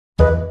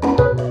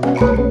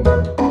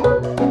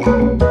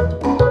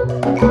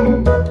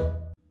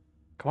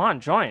Come on,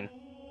 join.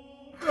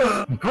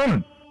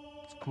 Come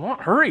on,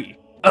 hurry.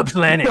 A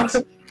planet.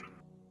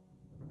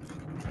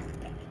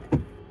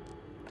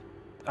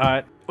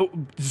 Oh,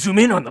 zoom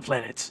in on the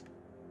planets.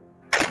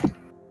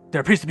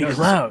 There appears to be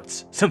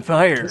clouds, some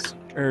fire,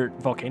 or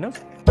volcanoes.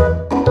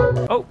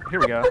 Oh, here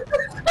we go.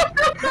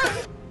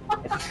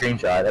 It's a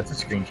screenshot. That's a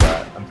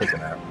screenshot. I'm taking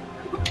that.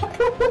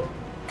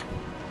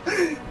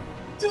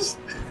 Just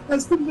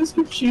that's the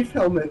Mr. Chief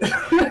helmet.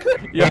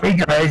 Yeah. Hey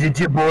guys, it's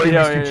your boy,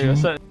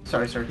 Mr. Chief.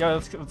 Sorry, sir. Yeah,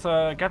 let's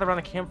gather around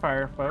the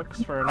campfire,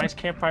 folks, for a nice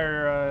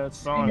campfire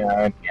song.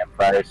 Yeah,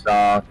 campfire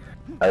song.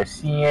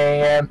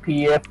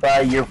 C-A-M-P-F-I.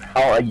 Your.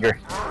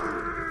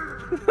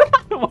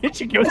 Why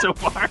did you go so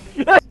far?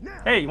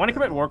 Hey, you want to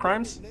commit war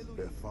crimes?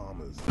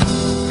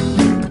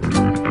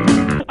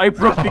 I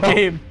broke the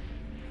game.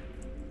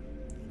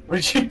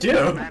 What did you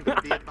do?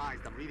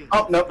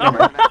 Oh, no, never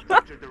mind.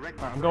 Right,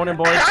 I'm going in,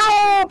 boys.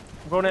 I'm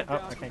going in.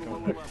 Oh, I can't go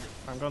in there.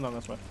 I'm going down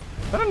this way.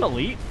 Is that an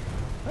elite?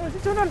 What is he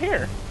doing down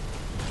here?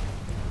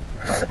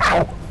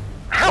 Ow!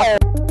 Ow!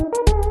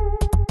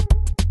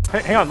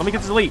 Hey, hang on, let me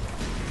get this elite.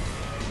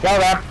 Go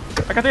there.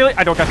 I got the elite.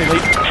 I don't got the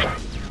elite.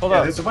 Hold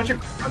up. There's a bunch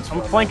of. I'm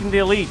flanking the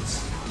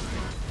elites.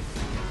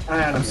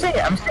 I'm saying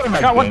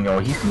like Daniel.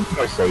 He seems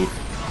more safe.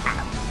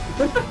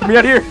 Get me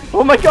out of here!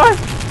 Oh my god!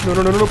 No,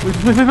 no, no, no, no, please,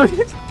 please, please,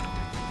 please.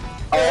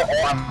 Oh,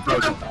 I'm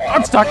frozen.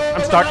 I'm stuck.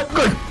 I'm stuck.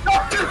 Good.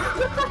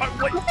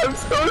 I'm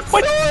so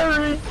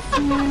sorry.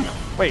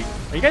 Wait,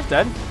 are you guys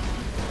dead?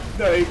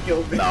 No, he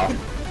killed me. No.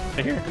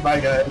 Right here. Bye,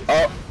 guys.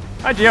 Oh.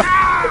 Hi, Gio.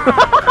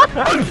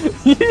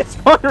 He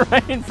spawned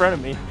right in front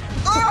of me.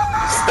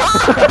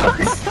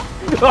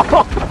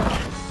 Oh.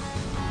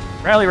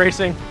 Rally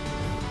racing.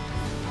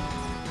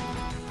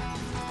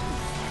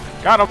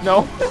 Got him.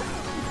 No.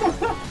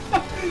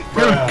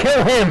 Dude,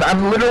 kill him!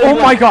 I'm literally. Oh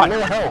my god! Low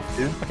health,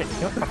 dude. Okay,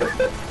 you know,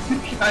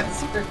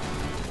 Guys,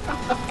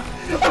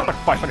 like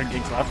 500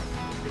 gigs left.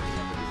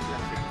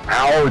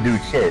 Ow,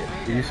 dude, shit.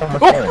 You do so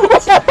much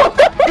damage.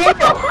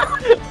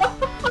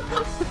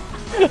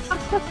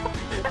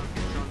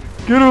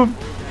 Get him!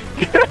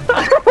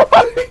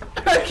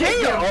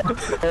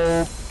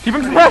 Keep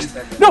him suppressed!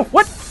 No,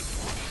 what?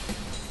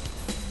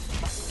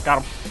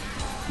 Got him.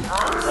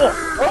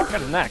 Oh, got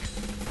his neck.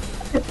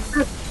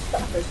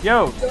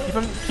 Yo,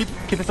 keep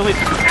this elite.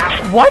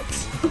 What?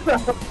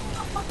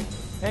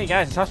 Hey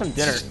guys, let's have some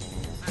dinner.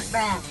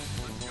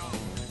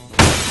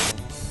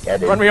 Yeah,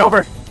 dude. Run me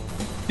over.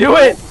 Do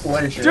it!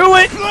 Do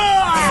it!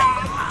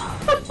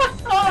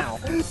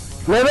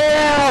 Let me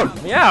out!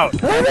 Let me out!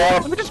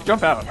 Let me just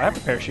jump out. I have a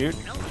parachute.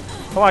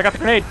 Oh, I got the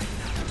grenade.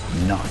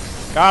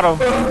 Nice. Got him.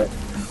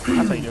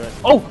 That's how you do it.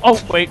 Oh,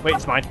 wait,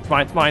 it's mine. It's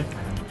mine, it's mine.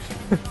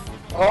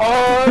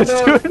 Oh,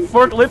 Let's do it.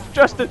 Forklift,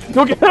 Justin.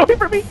 Don't get that away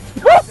from me.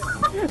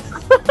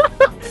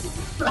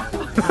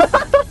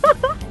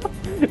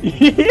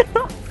 Yeah.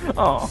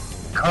 Oh.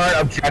 Current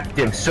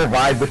objective,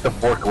 survive with the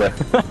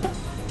forklift.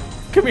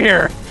 Come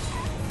here.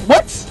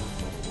 What?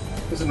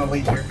 There's an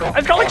elite here.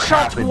 I got like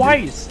shot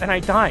twice and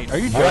I died. Are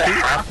you joking?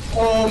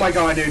 Oh my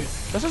god, dude.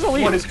 This is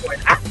elite. What is going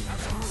on?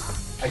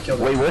 I killed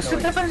him. Wait, what's the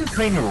difference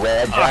between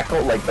red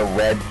jackal, like the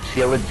red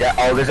shielded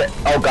jackal? Oh,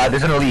 oh god,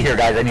 there's an elite here,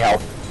 guys. I need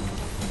help.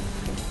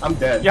 I'm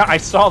dead. Yeah, I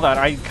saw that.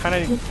 I kind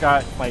of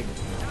got like,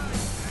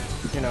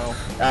 you know.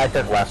 I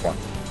took the last one.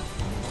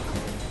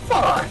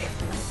 Fuck.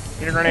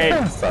 Get a grenade.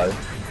 I'm sorry.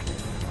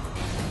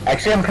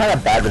 Actually, I'm kind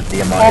of bad with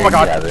DMR. Oh my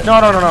god. No,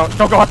 no, no, no.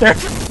 Don't go out there. I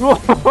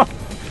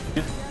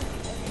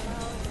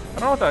don't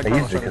know what that I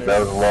used it because that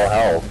was low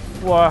health.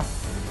 What?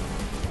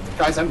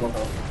 Guys, I'm low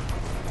health.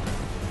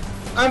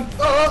 I'm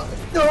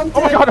dead.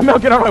 Oh my god, Mel,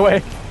 get out of my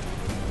way.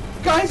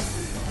 Guys!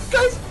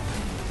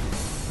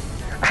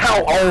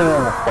 Ow!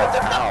 Oh,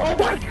 fuck. Ow. Oh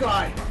my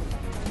god!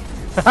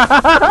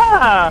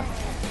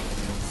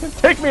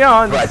 Take me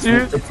on, Right,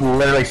 dude. it's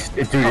literally,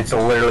 dude, it's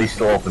literally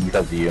still open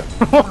because of you.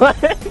 What?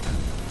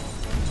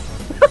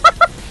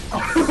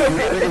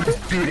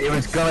 Dude, it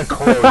was gonna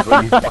close,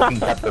 but you fucking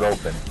kept it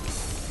open.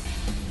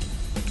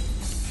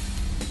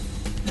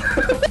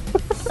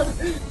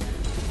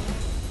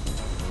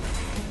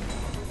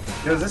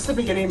 Yo, is this the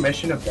beginning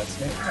mission of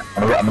Destiny?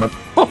 I'm gonna...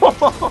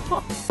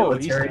 Oh,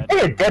 Hey,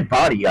 a dead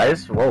body,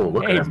 guys. Whoa,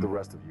 look Hey, at him. The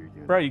rest of you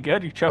unit. Bro, you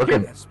good? You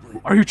choking? Okay.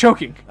 Are you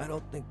choking? I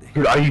don't think they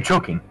Dude, are you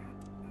choking?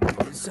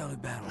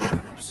 sounded battle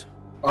groups.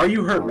 Are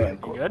you hurt, man?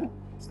 You good?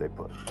 Stay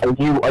put.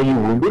 Are you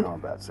wounded?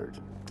 Combat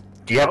surgeon.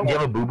 Do you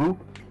have a boo-boo?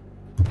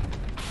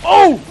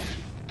 Oh!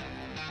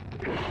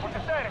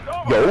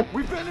 Yo?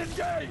 We've been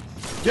engaged.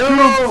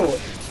 Yo!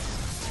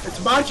 It's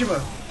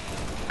Majima!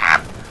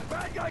 Bad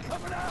guy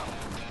coming out.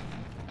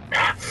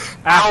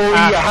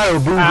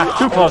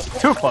 Too close,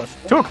 too close,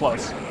 too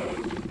close.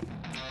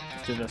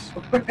 Let's do this.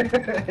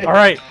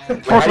 Alright,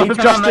 forklift of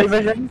justice.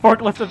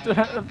 Forklift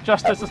of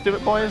justice, let's do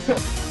it, boys.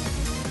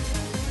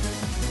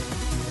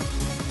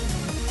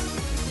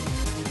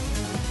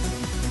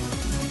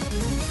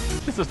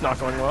 This is not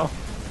going well.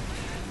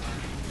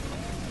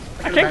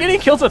 I can't get any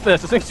kills with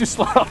this, this thing's too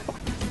slow.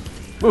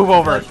 Move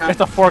over, it's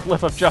a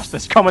forklift of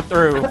justice coming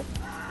through. I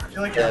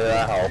feel like Yeah,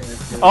 that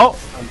helps. Oh!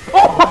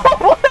 Oh!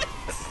 What?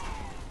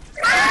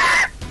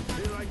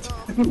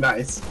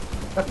 Nice.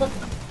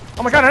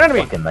 Oh my god, an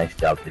enemy! Fucking nice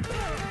job, dude.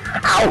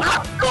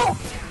 Ow!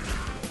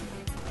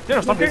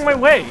 Dino, stop getting in my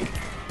way!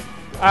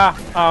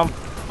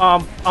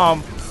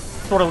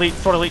 Sword elite,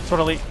 sword elite,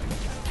 sword elite.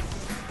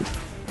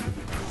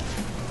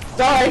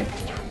 Die!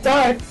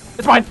 Die!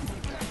 It's mine!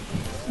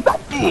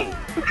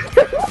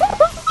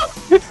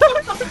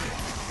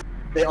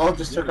 They all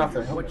just took off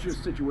their What's helmets. your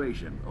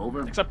situation?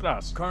 Over? Except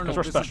us, Colonel, because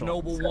we're this special. is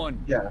Noble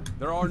One. Yeah.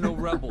 There are no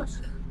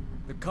rebels.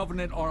 The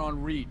Covenant are on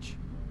Reach.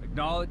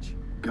 Acknowledge?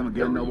 Come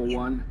again, Noble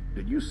One.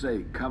 Did you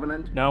say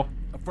Covenant? No.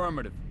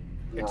 Affirmative.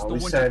 It's No, the we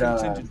winter said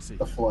contingency.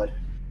 the flood.